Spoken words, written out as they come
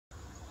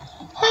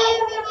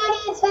Hi everybody,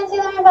 it's Fancy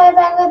Lemon Pie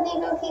back with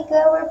Neko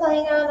Kiko. We're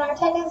playing on our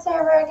Tekken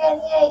server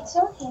again. Yay,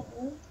 don't hit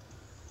me.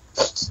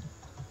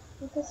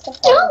 This stuff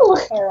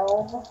is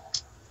Gerald.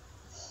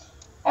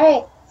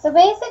 Alright, so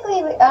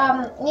basically,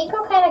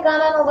 Neko kind of got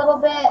on a little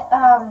bit,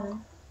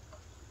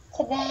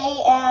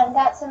 today and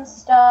got some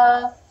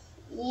stuff.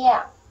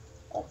 Yeah,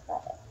 that's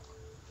about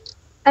it.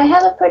 I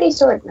have a pretty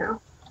sword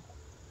now.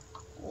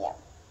 Yeah.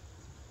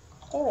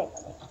 Stay away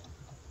from me.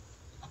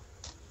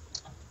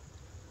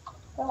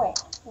 Go away.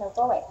 No,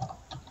 go away.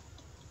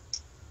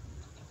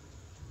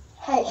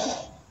 Hi.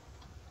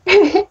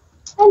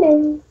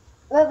 Hello.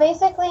 Well,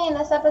 basically, in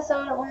this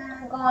episode,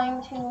 we're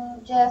going to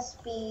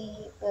just be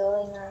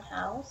building our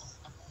house.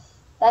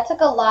 That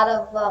took a lot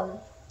of,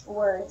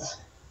 words.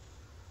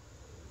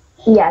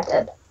 Yeah, it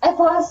did. I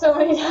paused so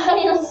many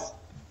times.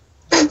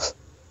 So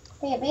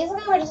yeah,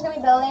 basically, we're just going to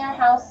be building our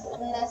house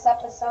in this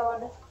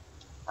episode.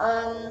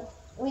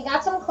 We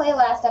got some clay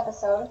last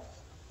episode,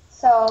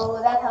 so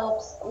that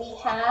helps. We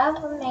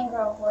have a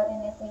mangrove wood,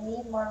 and if we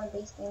need more, we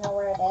basically know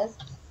where it is.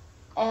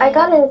 And I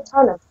got a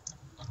ton of.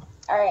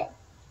 Alright.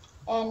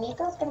 And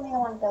Nico's going to be the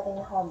one building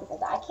the home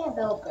because I can't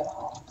build good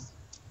homes.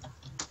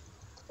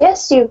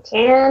 Yes, you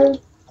can.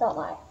 Don't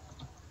lie.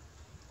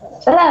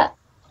 Shut up.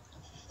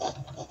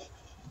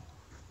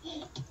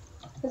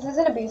 This is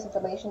an abusive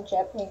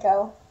relationship,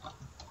 Nico.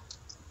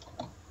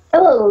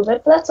 A little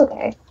bit, but that's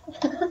okay.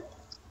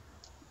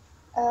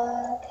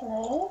 Can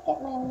I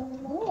get my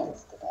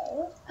minions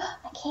today?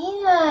 I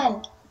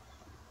can!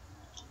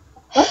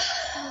 What?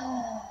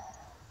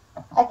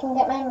 I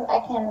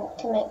can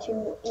commit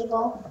to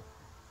evil.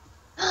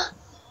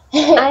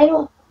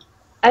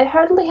 I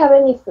hardly have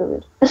any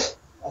food. I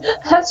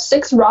have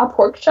 6 raw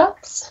pork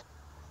chops.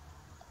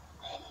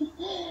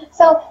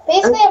 So,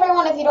 basically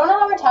everyone, if you don't know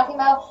what we're talking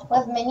about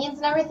with minions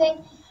and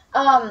everything,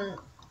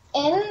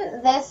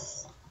 in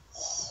this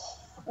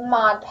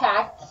mod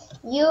pack,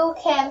 you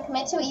can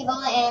commit to evil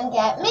and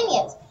get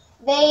minions.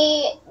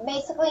 They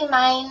basically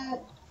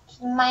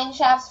mine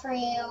shafts for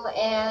you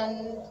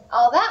and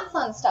all that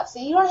fun stuff, so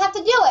you don't have to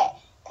do it.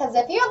 Because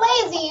if you're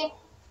lazy,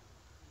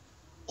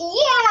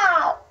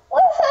 yeah,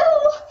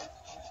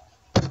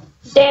 woohoo!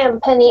 Damn,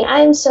 Penny,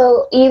 I'm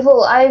so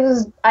evil.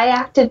 I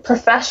acted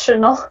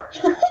professional.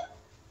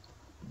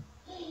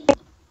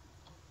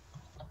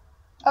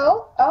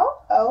 Oh.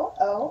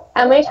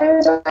 How many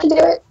times do I have to do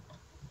it?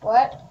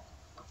 What?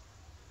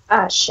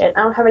 Ah, shit.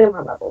 I don't have any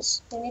more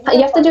levels.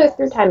 You have to do it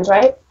 3 times,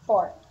 right?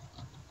 4.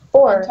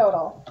 4. In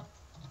total.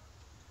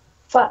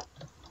 Fuck.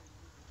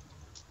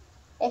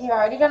 If you've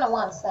already done it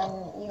once, then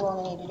you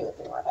only need to do it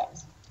 3 more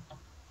times.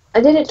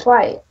 I did it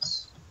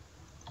twice.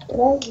 Did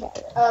I?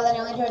 Oh, then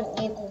you only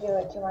need to do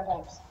it 2 more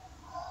times.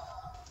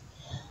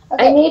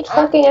 Okay, I need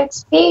fucking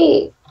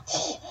XP.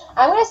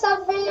 I'm going to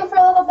stop for you for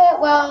a little bit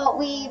while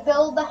we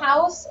build the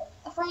house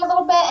for a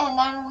little bit, and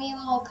then we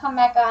will come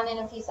back on in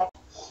a few seconds.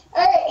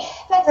 Alright,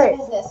 back to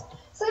business.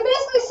 So we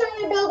basically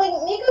started building,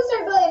 Neko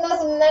started building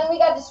this, and then we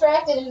got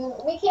distracted, and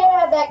we can't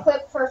have that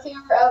clip for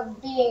fear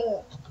of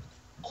being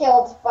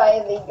killed by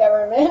the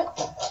government.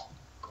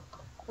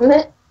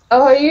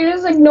 Oh, are you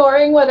just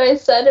ignoring what I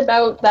said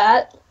about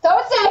that?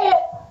 Don't say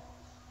it!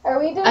 Are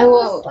we doing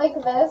this like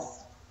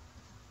this?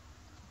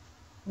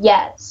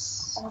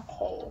 Yes.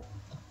 Okay.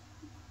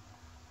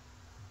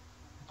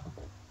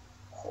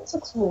 This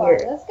looks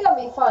weird. This is gonna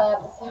be a fun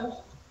episode.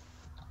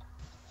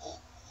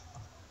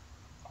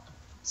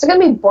 It's gonna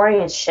be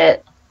boring as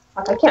shit.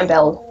 Fuck, I can't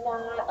build.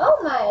 Oh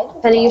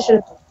my. Penny, you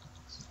should.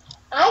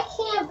 I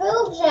can't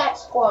build jack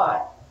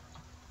squat.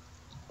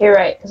 You're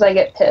right, because I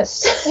get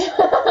pissed.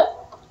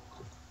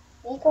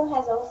 Neko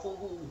has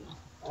OCD.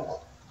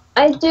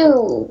 I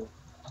do.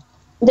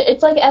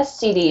 It's like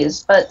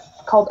SCDs, but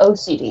called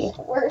OCD.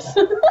 Worse.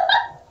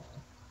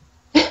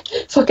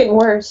 Fucking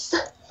worse.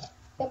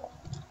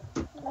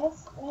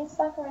 My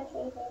sakura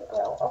trees need to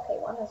grow. Okay,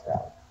 one has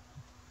grown.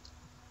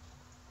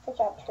 Good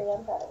job, tree.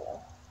 I'm proud of you.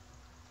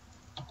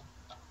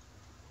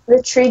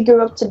 The tree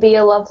grew up to be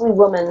a lovely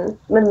woman,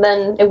 and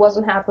then it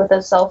wasn't happy with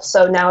itself,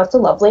 so now it's a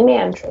lovely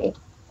man tree.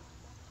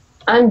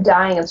 I'm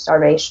dying of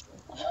starvation.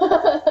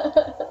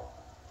 I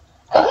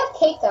have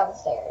cake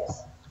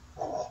downstairs.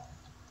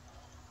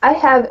 I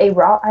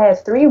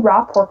have 3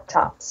 raw pork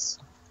chops.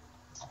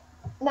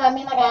 No, I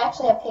mean like I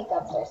actually have cake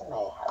downstairs in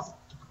my house.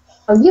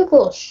 Oh, you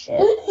little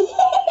shit.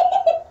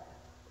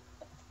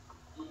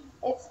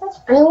 It's such.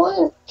 I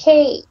want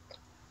cake.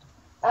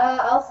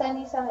 I'll send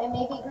you some. It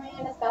may be green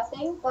and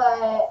disgusting,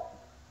 but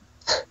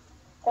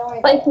don't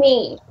worry. Like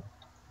me.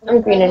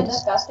 I'm green and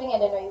disgusting. I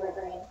didn't know you were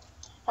green.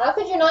 How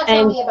could you not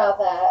tell me about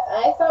that?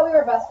 I thought we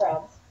were best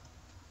friends.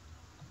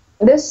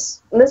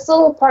 This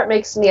little part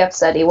makes me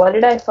upsetty. What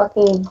did I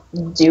fucking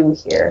do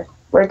here?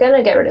 We're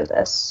gonna get rid of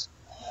this.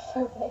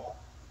 Okay.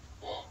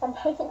 I'm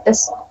not even gonna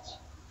watch.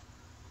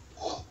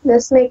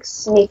 This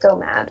makes Neko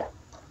mad.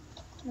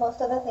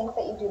 Most of the things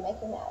that you do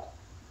make me mad.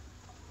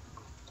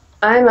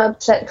 I'm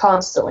upset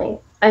constantly.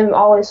 I'm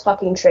always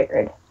fucking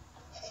triggered.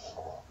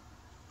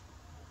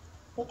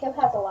 Neko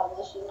has a lot of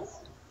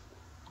issues.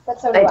 But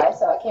so do I,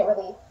 so I can't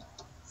really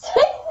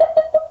say.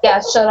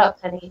 Yeah, shut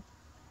up, Penny.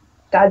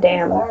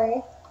 Goddamn.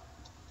 Sorry.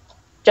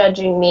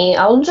 Judging me.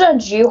 I'll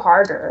judge you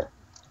harder.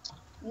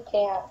 You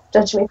can't.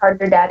 Judge me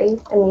harder, Daddy.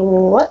 I mean,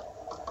 what?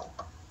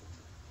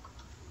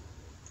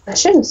 I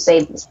shouldn't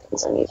say these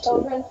things on YouTube.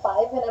 Children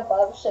 5 and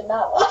above should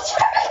not watch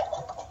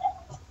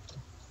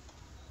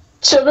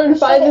Children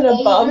 5 and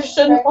above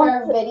shouldn't watch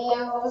our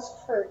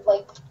videos for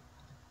like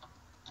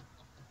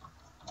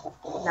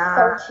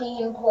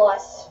 13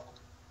 plus.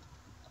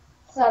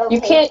 It's not okay.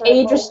 You can't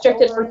age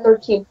restrict it for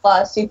 13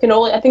 plus. You can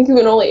only, I think you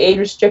can only age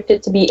restrict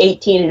it to be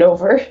 18 and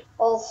over.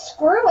 Well,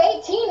 screw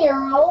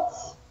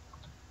 18-year-olds.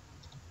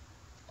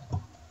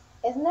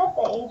 Isn't that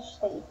the age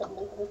that you could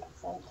legally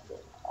consent to being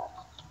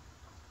fucked?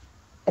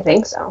 I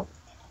think so.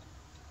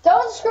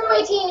 Don't screw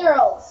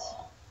 18-year-olds.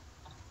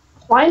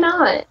 Why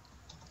not?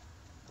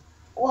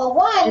 Well,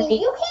 one,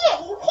 you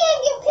can't give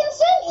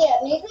consent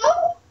yet,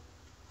 Neko.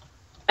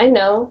 I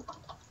know.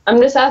 I'm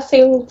just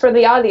asking for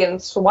the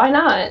audience. Why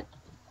not?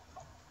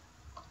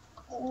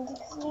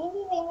 Because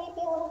maybe they may be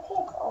little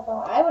kids.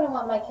 Although I wouldn't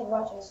want my kid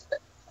watching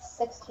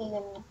 16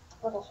 and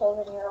little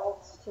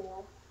children-year-olds to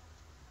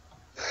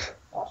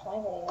watch my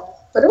videos.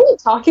 What are we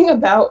talking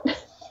about?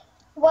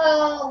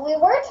 Well, we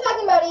were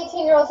talking about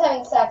 18-year-olds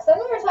having sex. Then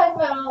we were talking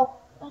about,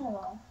 I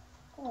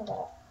don't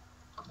know.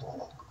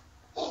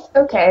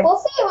 Okay. We'll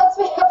see what's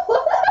been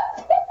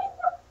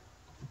uploaded.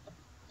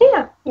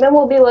 Yeah. Then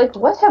we'll be like,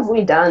 what have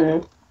we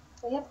done?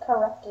 We have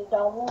corrupted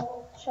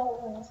all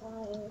children's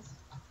minds.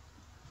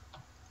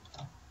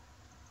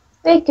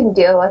 They can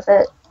deal with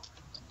it.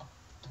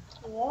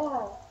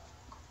 Yeah.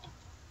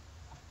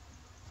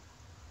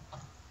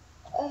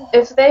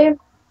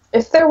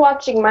 If they're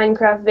watching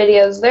Minecraft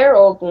videos, they're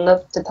old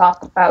enough to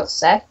talk about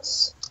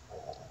sex.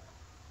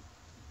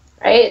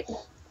 Right?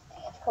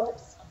 Of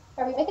course.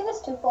 Are we making this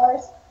 2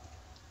 floors?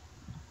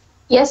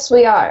 Yes,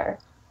 we are.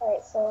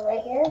 Alright, so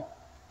right here?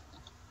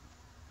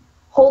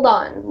 Hold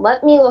on.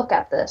 Let me look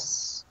at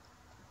this.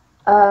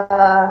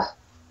 Fuck,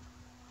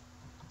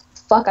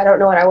 I don't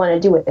know what I want to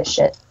do with this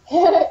shit.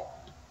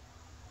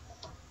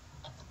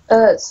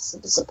 It's a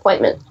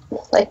disappointment.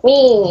 Like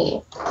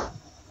me.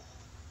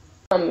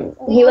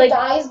 He like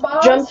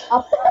jumped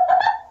up.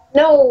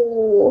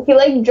 No, he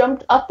like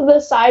jumped up the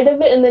side of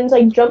it and then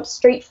like jumped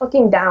straight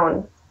fucking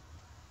down.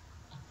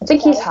 I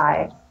think he's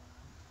high.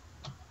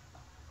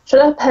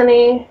 Shut up,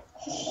 Penny.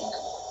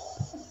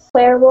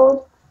 Player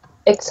world.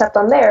 Except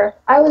on there,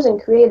 I was in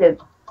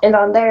creative, and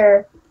on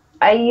there,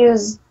 I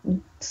used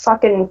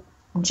fucking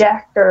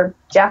jack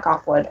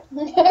off wood.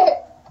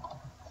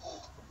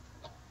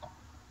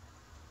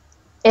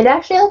 It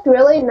actually looked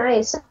really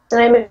nice, and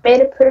I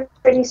made it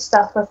pretty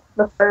stuff with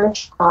the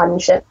furniture on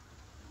and shit.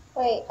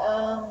 Wait,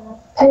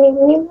 Penny,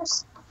 we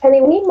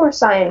need more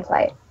cyan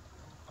clay.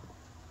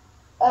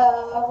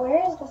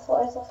 Where is the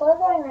floor? Is the floor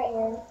going right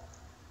here?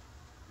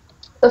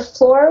 The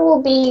floor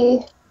will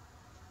be...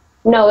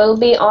 No, it'll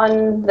be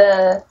on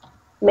the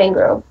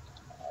mangrove.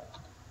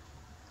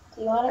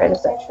 Do you want to go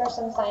search for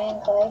some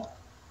cyan clay?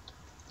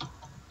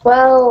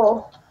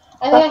 Well...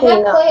 I mean, I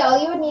have clay.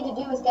 All you would need to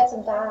do is get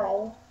some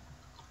dye.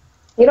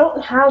 You don't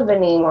have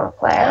any more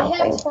clay, I don't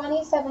think.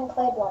 27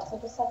 clay blocks. I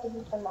just have to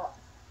heat them up.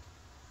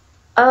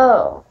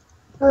 Oh.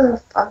 Oh,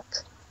 fuck.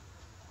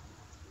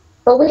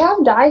 But we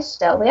have dye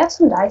still. We have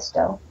some dye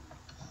still.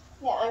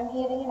 Yeah, I'm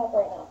heating it up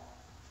right now.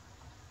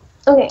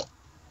 Okay.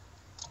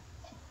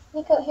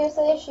 Neko, here's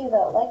the issue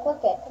though. Like,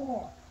 look it. Come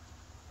here.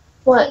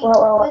 What? See,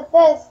 What? with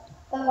this,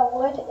 the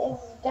wood is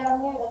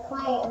down near the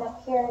clay, and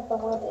up here the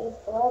wood is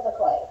below the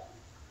clay.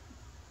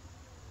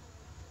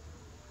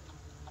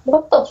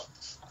 What the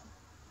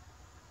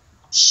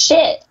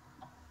shit?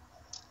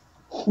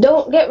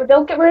 Don't get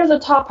rid of the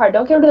top part.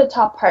 Don't get rid of the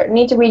top part. You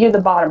need to redo the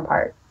bottom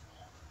part.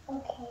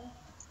 Okay.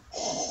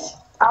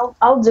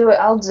 I'll do it.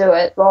 I'll do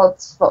it while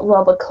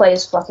the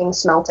clay's fucking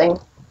smelting.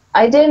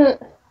 I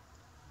didn't.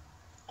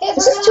 Kids,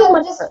 this is too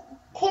much work.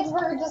 Kids,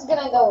 we're just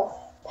gonna go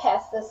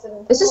past this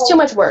and. This is too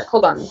much work.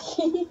 Hold on.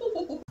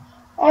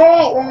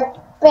 Alright, we're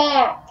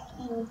back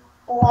in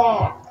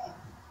black.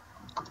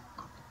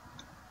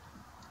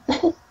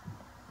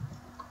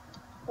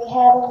 We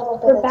had a little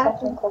bit of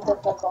technical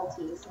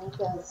difficulties.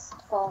 Neko's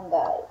phone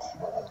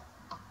died.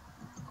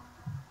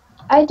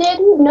 I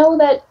didn't know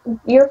that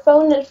your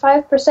phone at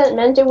 5%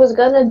 meant it was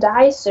gonna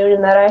die soon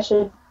and that I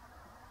should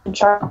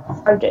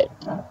charge it.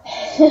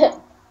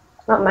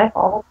 It's not my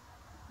fault.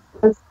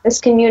 It's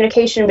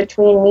miscommunication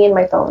between me and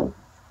my phone.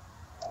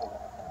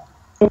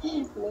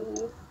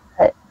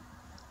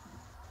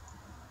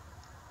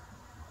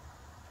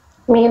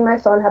 Me and my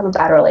phone have a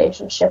bad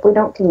relationship. We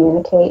don't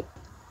communicate.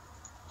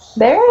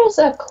 There is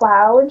a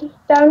cloud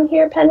down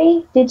here,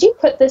 Penny. Did you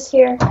put this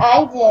here?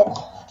 I did.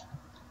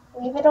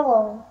 Leave it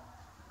alone.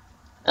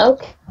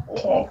 Okay.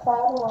 Leave the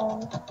cloud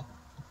alone.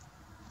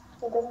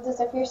 It doesn't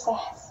deserve your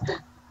sass.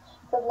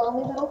 It's a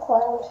lonely little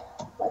cloud,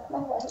 like my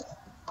life.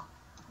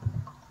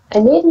 I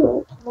made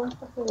more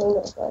fucking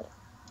mango wood.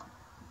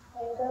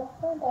 Mango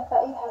wood? I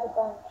thought you had a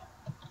bunch.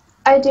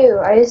 I do.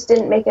 I just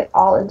didn't make it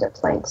all into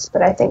planks,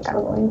 but I think I'm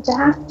going to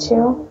have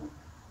to.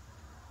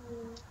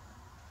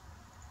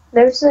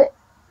 There's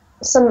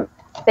some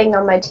thing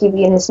on my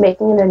TV and it's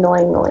making an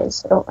annoying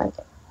noise. I don't like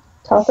it.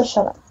 Tell it to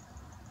shut up.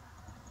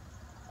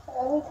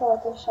 Let me tell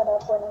it to shut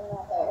up when I'm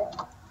not there.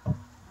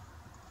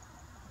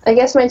 I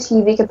guess my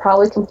TV could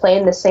probably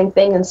complain the same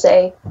thing and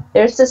say,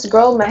 there's this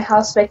girl in my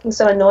house making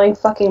some annoying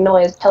fucking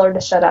noise, tell her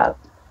to shut up.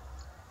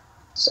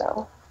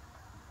 So.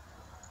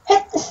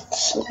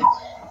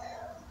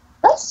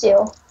 Bless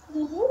you.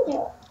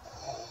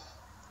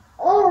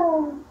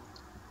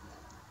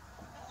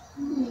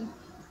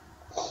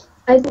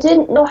 I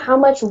didn't know how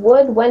much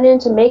wood went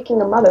into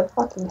making a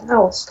motherfucking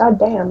house. God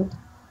damn.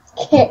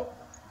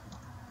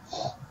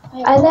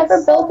 I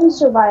never built in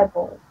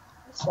survival.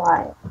 That's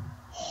why.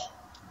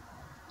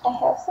 I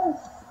have some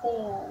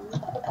sand.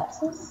 I got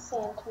some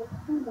sand to make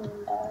some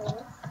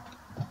windows.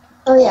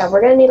 Oh yeah, we're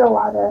gonna need a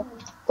lot of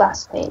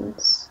glass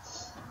panes.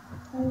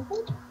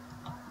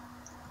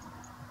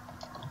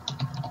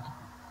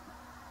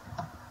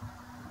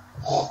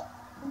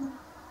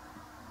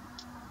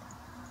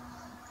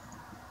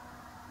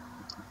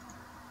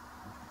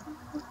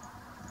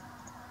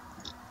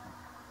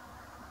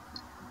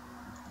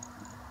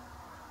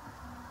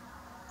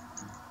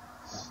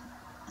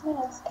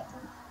 Yes, come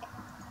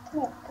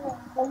here,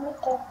 let me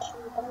touch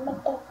you,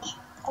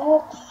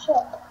 Oh,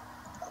 shit.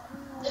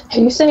 Are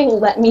you saying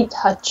let me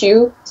touch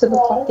you to the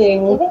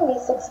fucking... He's giving me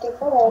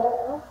 64, I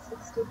don't want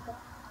 64.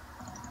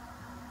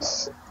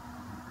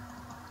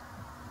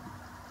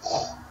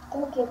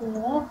 Don't give me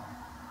that.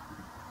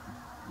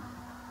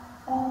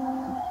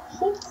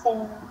 Heat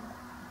sand.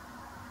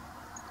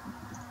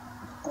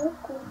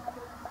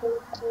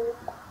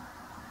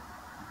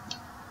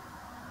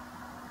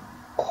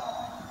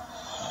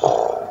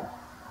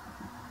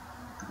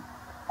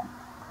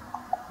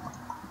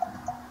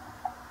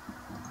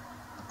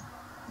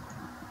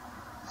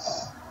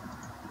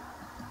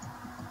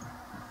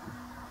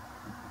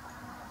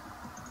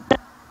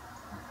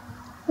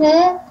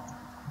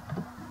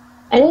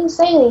 I didn't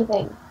say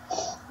anything. I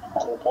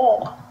thought you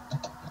did.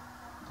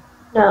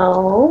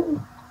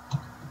 No.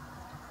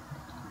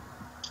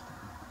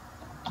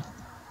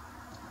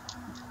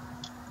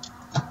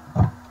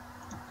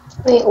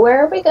 Wait,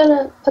 where are we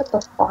gonna put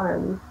the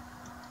farm?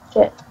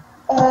 Shit.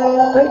 We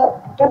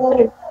can put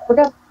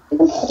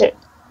it.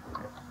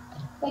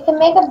 We can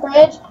make a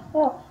bridge.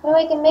 No,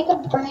 we can make a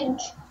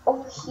bridge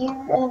over here,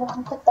 and then we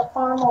can put the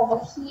farm over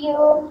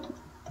here.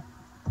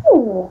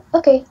 Ooh,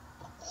 okay.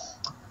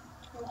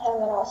 And have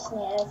it all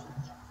snazzy.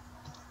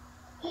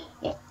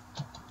 Yeah.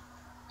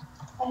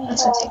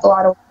 That's gonna take a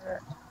lot of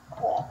work.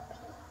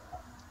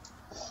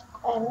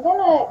 I'm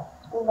gonna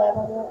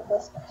level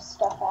this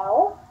stuff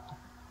out.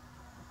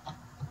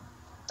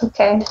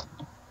 Okay.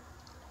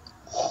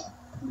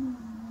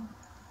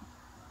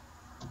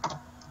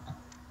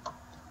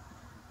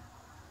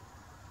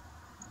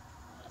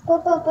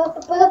 What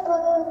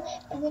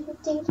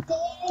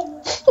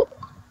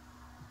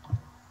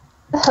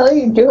the hell are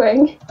you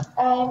doing?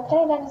 I'm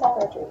cutting down this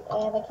apple tree,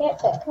 and I can't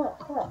fit. Come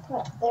on.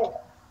 There we go.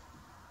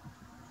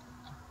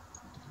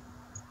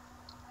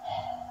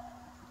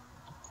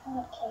 I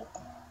want cake.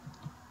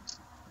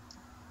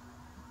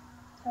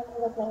 I'm gonna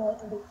live my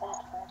life and be fat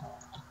forever.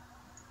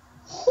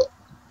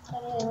 I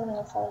mean, anyone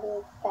else want to be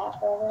fat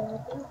forever and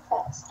be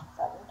fat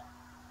fun.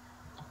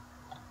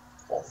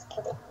 Just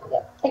kidding. You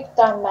get picked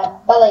on my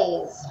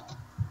bullies.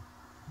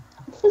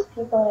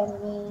 People are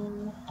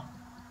mean.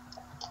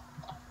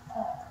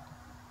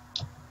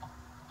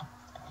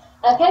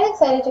 I'm kind of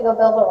excited to go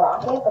build a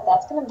rocket, but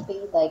that's going to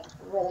be, like,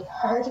 really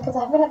hard because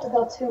I'm going to have to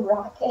build 2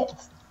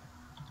 rockets.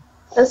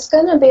 It's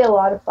going to be a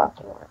lot of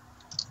fucking work.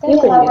 It's going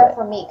to be a lot of work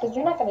for me because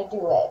you're not going to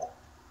do it.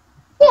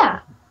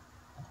 Yeah.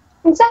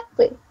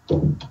 Exactly.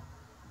 We're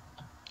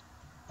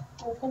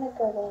going to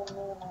go to the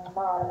moon and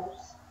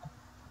Mars.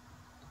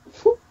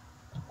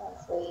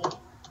 Once we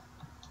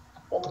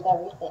build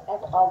everything,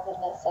 all the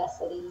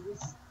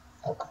necessities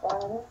of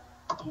fun.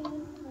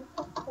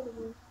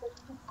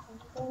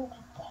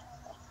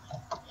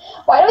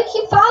 Why do I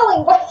keep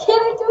falling? Why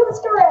can't I do this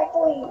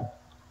correctly?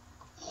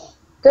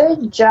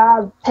 Good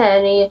job,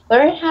 Penny.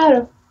 Learn how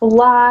to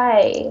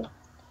fly.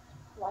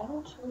 Why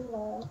don't you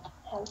learn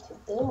how to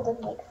build and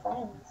make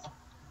friends?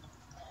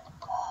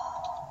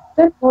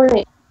 Good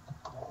point.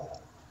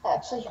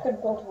 Actually, you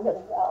could build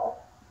really well.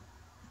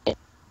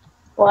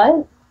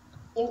 What?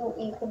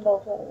 You can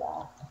build really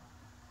well.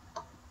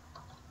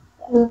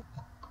 Yeah. Mm.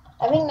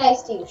 I'm being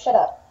nice to you. Shut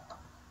up.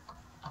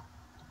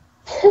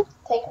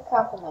 Take a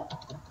compliment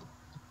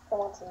for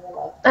once in your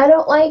life. I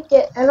don't like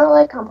it. I don't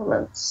like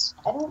compliments.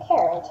 I don't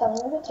care. I'm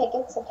telling you to take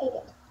it, so take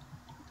it.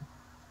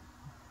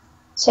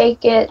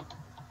 Take it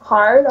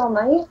hard all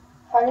night?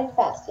 Hard and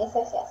fast. Yes.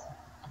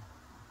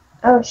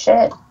 Oh,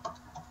 shit.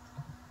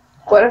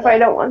 What if I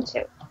don't want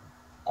to?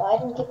 Well, I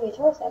didn't give you a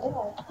choice, now did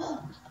I?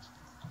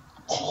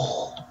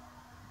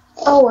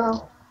 Oh,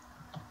 well.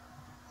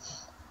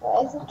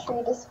 Why is the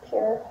tree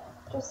disappear?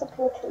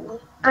 Disappear tree.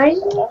 I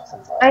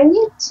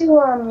need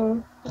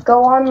to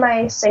go on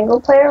my single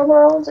player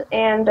world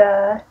and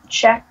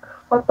check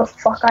what the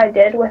fuck I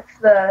did with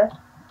the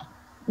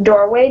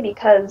doorway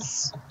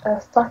because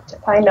fuck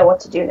if I know what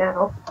to do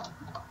now.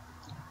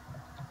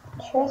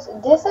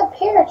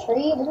 Disappear,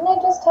 tree. Didn't I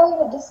just tell you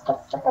to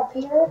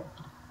disappear?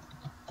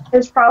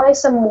 There's probably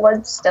some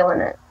wood still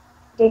in it.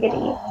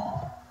 Giggity.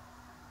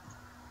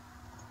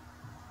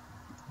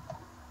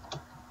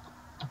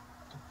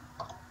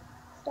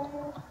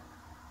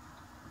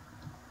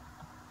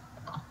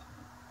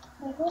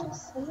 I don't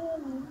see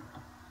any.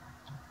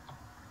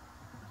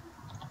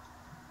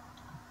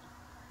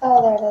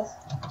 Oh, there it is.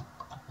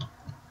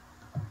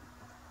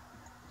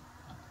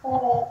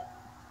 Got it.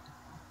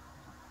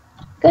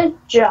 Good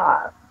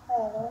job. I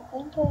don't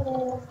think it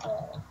is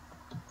there.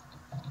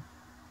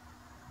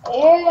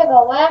 There,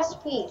 the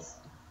last piece.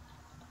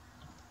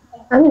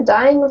 I'm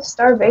dying of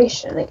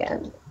starvation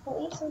again.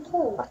 We'll eat some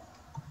food.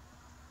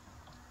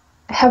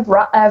 I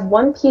have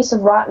one piece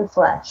of rotten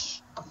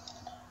flesh.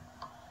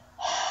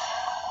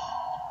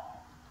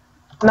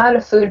 I'm out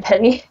of food,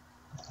 Penny.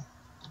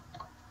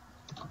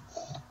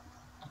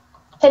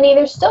 Penny,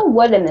 there's still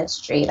wood in this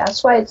tree.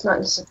 That's why it's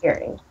not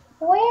disappearing.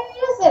 Where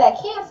is it? I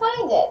can't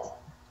find it.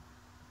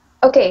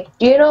 Okay,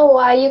 do you know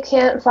why you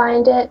can't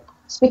find it?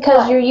 It's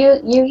because Why?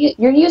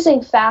 you're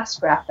using fast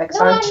graphics,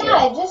 No, aren't I'm you?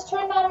 not. I just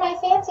turned on my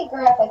fancy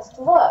graphics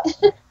to look.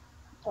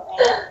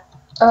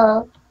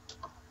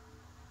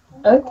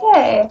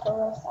 Okay. I'm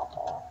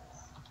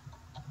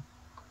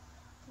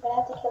gonna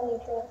have to kill you,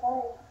 Tree. I'm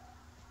sorry.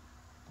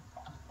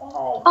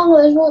 Die.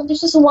 Oh,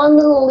 there's just one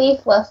little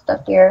leaf left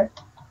up here.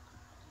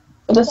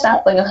 With a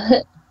sapling on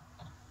it.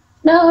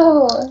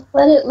 No,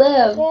 let it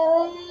live.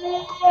 Kill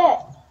it.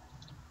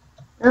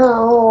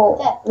 No,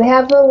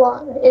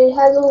 it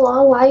has a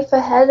long life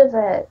ahead of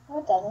it. No,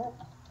 it doesn't.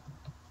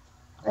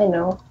 I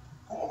know.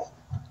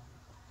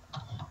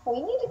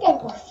 We need to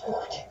get more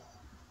food.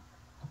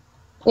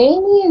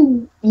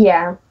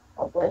 Yeah,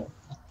 probably.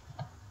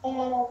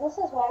 And this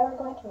is why we're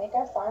going to make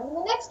our farm in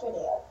the next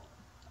video.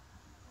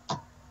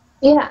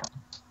 Yeah.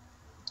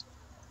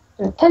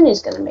 And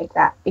Penny's gonna make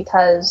that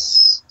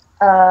because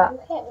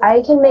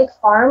I can make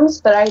farms,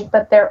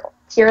 but they're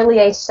purely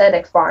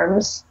aesthetic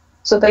farms,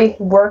 so they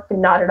work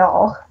not at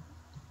all.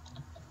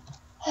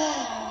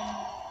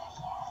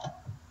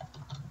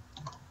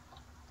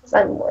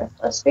 I'm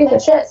worthless piece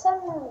of shit. Put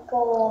some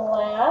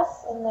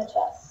glass in the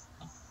chest.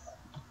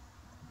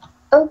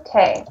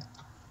 Okay.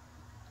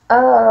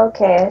 Oh,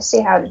 okay. I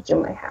see how to do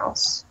my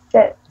house.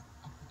 Shit.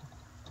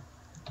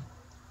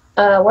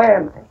 Where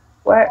am I?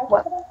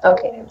 What?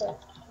 Okay.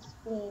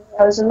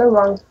 I was in the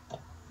wrong.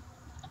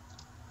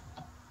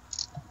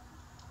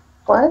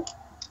 What?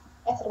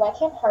 I said, why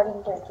can't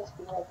hardened dirt just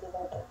be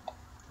regular dirt?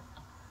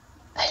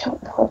 I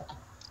don't know.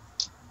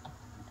 So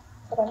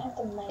I don't have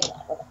to mine it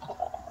with a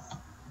pickaxe.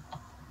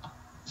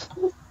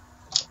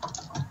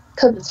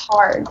 Because it's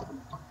hard.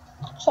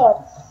 Shut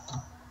up.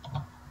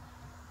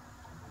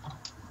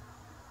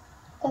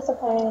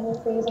 Disappointed in you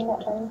for using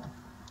that term.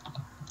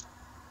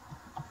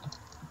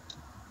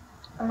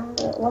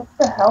 What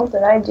the hell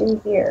did I do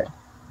here?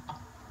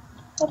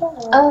 I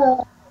don't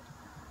know.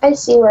 I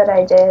see what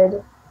I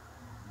did.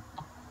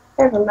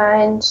 Never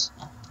mind.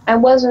 I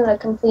wasn't a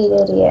complete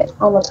idiot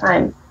all the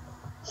time.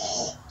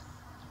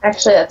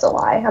 Actually, that's a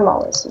lie. I'm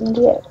always an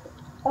idiot.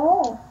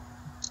 Oh.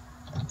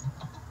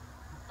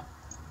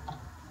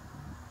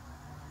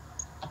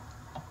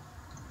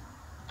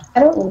 I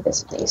don't need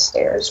these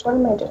stairs. What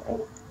am I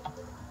doing?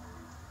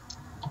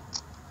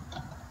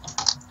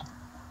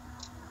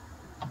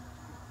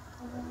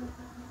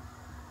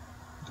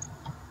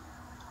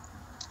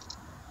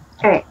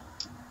 Alright.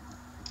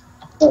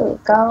 Here we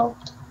go.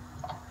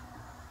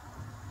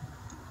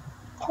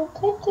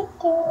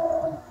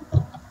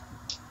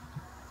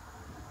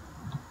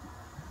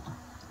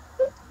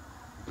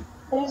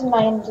 There's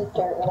mined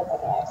dirt with a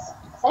pickaxe.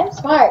 Because I'm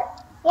smart.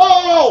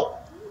 Yay!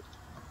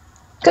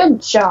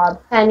 Good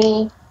job,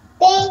 Penny.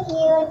 Thank you,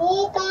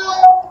 Neko!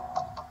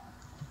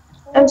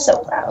 I'm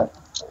so proud.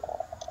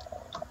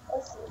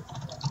 Let's see.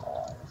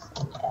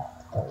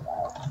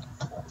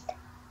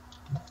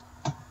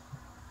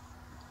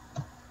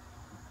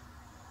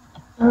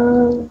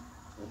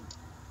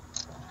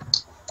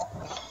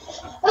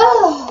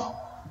 Oh!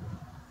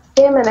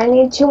 Damn it, I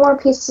need 2 more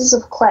pieces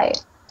of clay.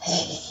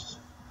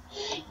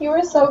 You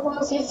were so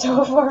close, you're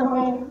so far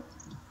away.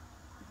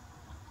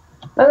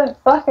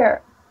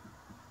 Motherfucker.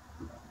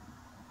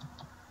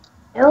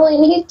 I only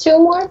need 2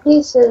 more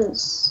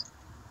pieces.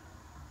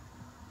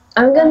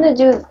 I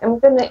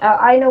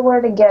know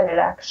where to get it,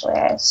 actually.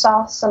 I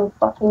saw some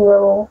fucking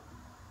little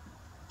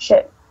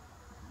shit.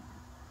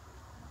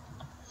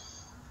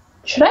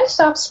 Should I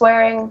stop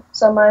swearing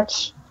so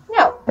much?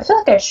 No. I feel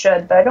like I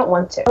should, but I don't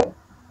want to.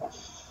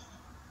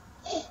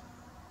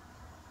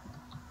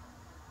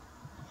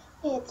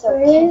 It's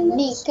okay,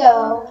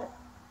 Neko.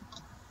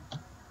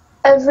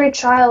 Every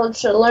child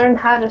should learn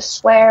how to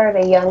swear at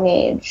a young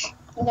age.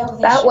 No,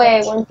 That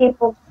way, when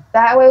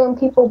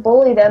people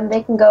bully them,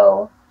 they can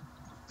go,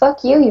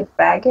 "Fuck you, you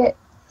faggot."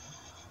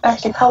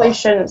 Actually, probably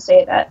shouldn't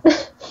say that.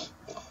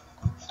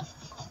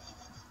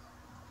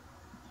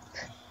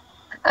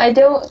 I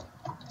don't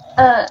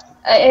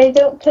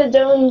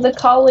condone the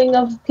calling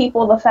of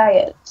people the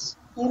faggots.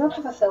 You don't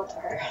have a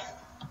filter.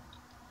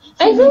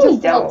 I You really need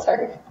a don't.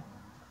 filter.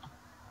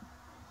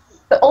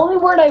 The only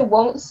word I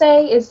won't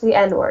say is the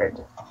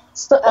N-word.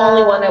 It's the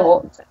only one I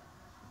won't say.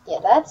 Yeah,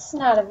 that's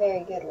not a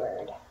very good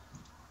word.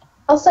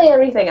 I'll say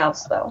everything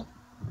else, though.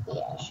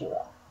 Yeah, she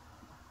will.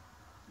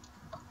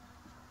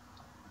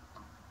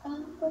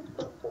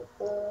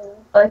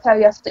 I like how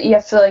you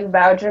have to like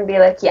vouch and be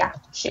like, yeah,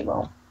 she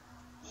won't.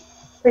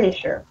 Pretty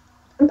sure.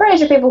 I'm pretty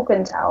sure people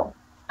couldn't tell.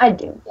 I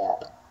do. Yeah.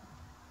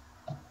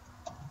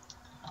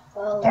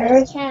 Well,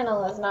 this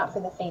channel is not for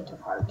the faint of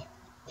heart.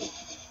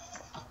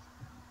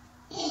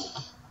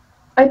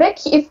 I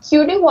bet if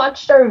Cutie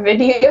watched our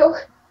video,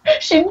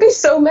 she'd be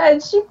so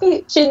mad.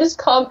 She'd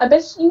just I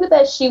bet you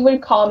that she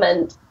would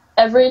comment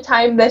every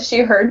time that she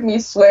heard me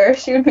swear.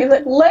 She would be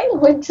like,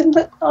 language in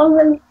the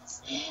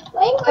comments.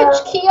 Language,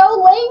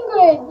 Kyo,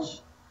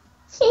 language.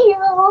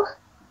 Kyo.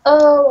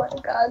 Oh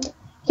my god.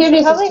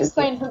 Cutie's probably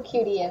explain who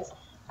Cutie is.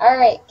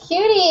 Alright,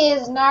 Cutie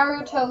is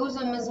Naruto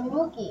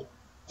Uzumaki.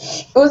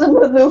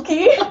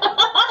 Uzumazuki?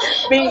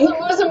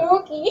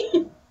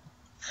 Uzumazuki.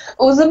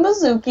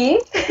 Uzumazuki.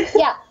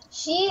 Yeah,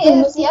 she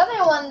is the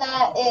other one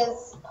that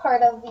is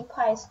part of the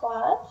Pie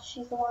Squad.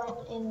 She's the one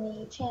in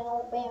the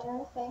channel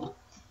banner thing.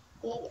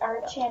 Our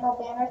channel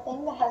banner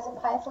thing that has a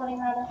pie floating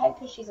around her head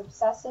because she's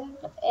obsessive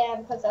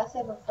and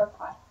possessive of her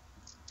pie.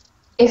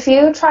 If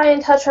you try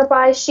and touch her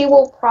pie, she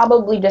will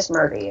probably just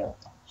murder you.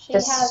 She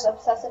has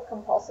obsessive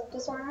compulsive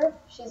disorder.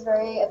 She's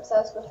very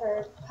obsessed with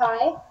her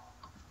pie.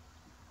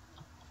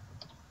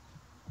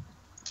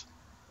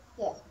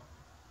 Yes.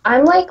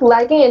 I'm like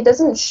lagging. It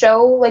doesn't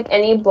show like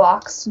any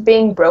blocks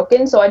being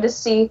broken, so I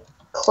just see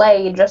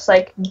clay just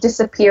like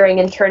disappearing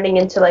and turning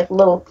into like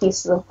little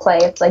pieces of clay.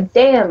 It's like,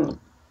 damn,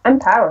 I'm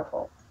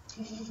powerful.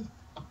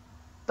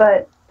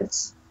 But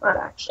it's not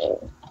actually.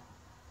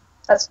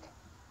 That's okay.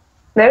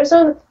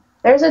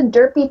 There's a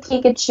derpy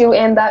Pikachu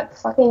and that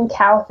fucking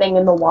cow thing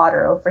in the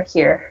water over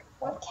here.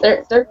 What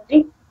cow? What do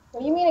you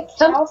mean a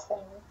cow thing?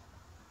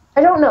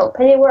 I don't know.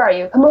 Penny, where are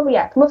you? Come over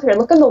here.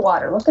 Look in the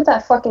water. Look at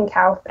that fucking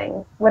cow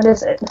thing. What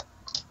is it?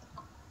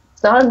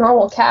 It's not a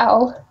normal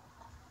cow.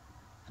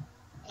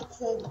 It's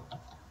an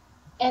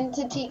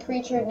entity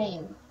creature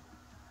name.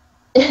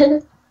 Get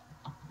in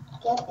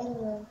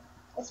there.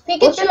 It's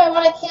Pikachu. I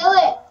want to kill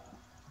it.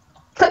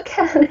 Look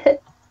at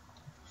it.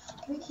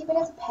 Can we keep it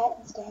as a pet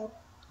instead?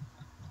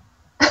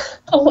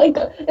 Oh my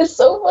god, it's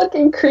so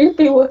fucking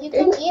creepy looking.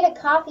 You can eat a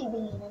coffee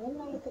bean. I didn't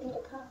know you could eat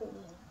a coffee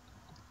bean.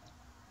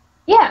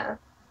 Yeah.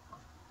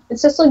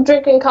 It's just like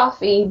drinking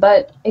coffee,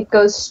 but it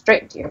goes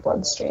straight to your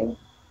bloodstream.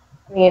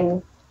 I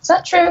mean, is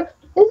that true?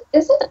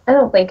 Is it? I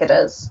don't think it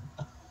is.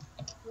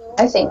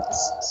 I think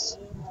it's...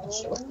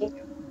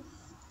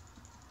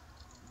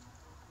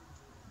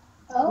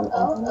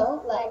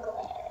 lag.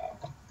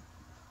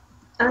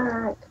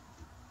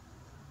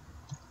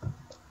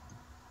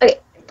 Okay.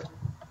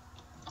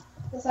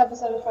 This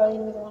episode is probably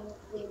going to be the one with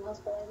the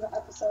most boring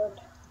episode.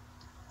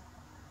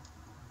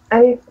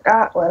 I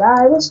forgot what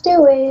I was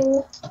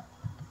doing.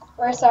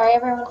 We're sorry,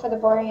 everyone, for the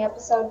boring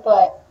episode,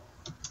 but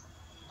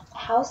the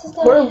house is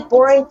We're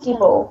boring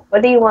people.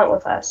 What do you want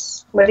with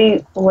us? What do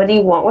you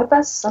want with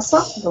us? That's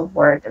not the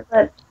word, is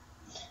it?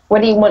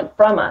 What do you want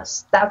from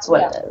us? That's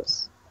what it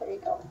is. There you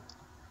go.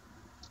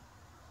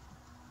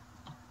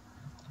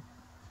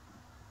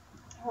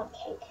 I want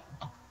cake.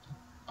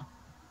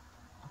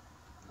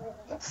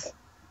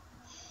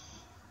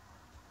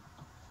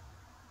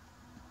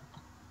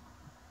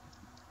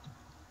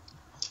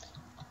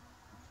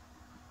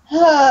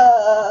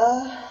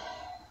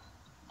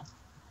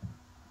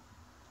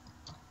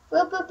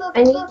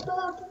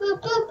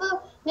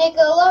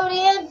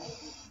 Nickelodeon.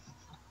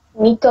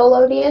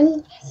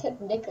 Nickelodeon? I said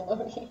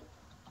Nickelodeon.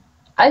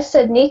 I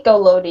said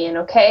Nickelodeon,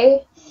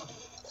 okay?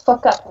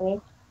 Fuck up, honey.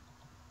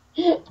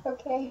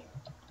 Okay.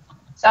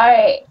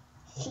 Sorry.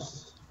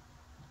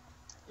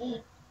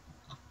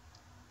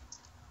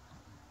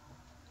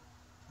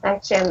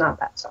 Actually, I'm not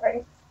that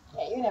sorry.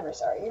 Yeah, you're never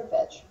sorry. You're a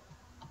bitch.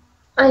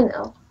 I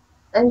know.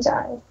 I'm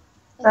sorry.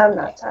 I'm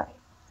not sorry.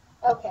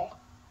 Okay.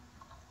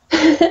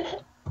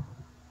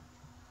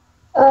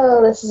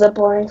 Oh, this is a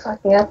boring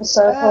fucking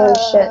episode. Holy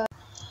shit.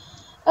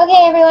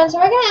 Okay, everyone, so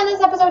we're going to end this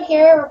episode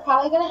here. We're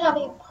probably going to have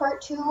a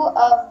part 2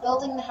 of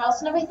building the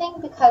house and everything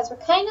because we're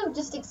kind of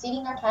just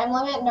exceeding our time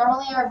limit.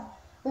 Normally,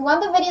 we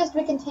want the videos to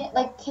be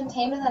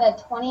contained within a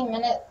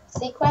 20-minute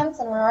sequence,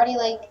 and we're already,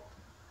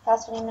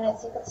 past 20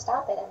 minutes.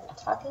 Stop it. I'm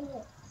talking.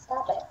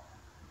 Stop it.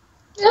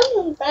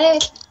 But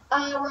anyways,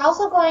 we're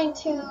also going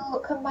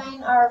to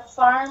combine our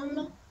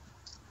farm,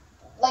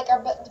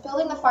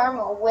 building the farm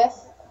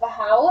with the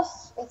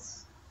house.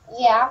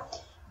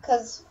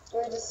 Because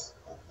we're just,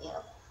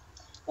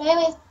 But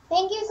anyways,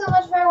 thank you so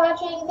much for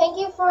watching. Thank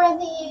you for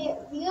the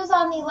views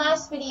on the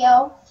last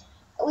video.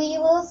 We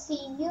will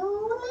see you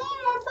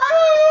later.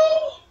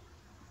 Bye!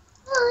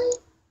 Bye!